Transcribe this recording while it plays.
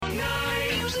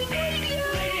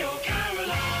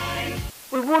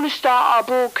want to start our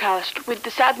broadcast with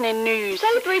the saddening news.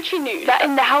 Celebratory news. That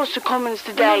in the House of Commons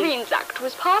today, the Marines Act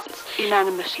was passed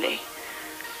unanimously.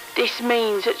 This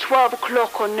means at 12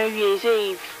 o'clock on New Year's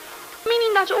Eve.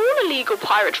 Meaning that all illegal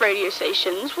pirate radio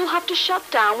stations will have to shut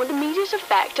down with immediate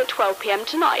effect at 12 p.m.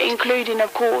 tonight. Including,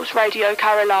 of course, Radio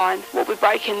Caroline will be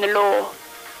breaking the law.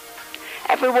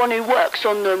 Everyone who works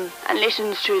on them and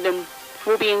listens to them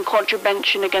will be in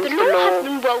contravention against the law. The law has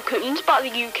been welcomed by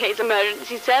the UK's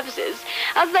emergency services,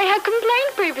 as they had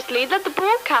complained previously that the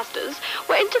broadcasters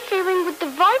were interfering with the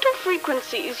vital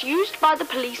frequencies used by the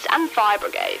police and fire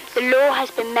brigades. The law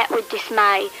has been met with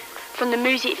dismay from the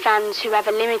music fans, who have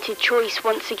a limited choice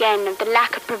once again. Of the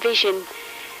lack of provision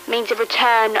means a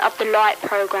return of the Light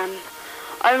programme,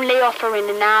 only offering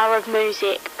an hour of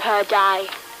music per day.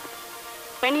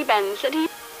 Winnie Benn said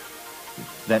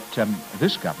that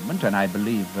this government, and I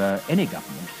believe any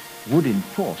government, would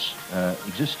enforce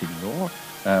existing law,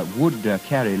 would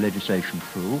carry legislation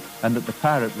through, and that the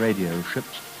pirate radio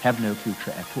ships have no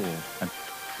future at all. And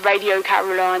Radio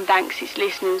Caroline thanks its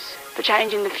listeners for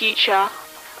changing the future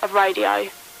of radio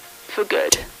for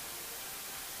good.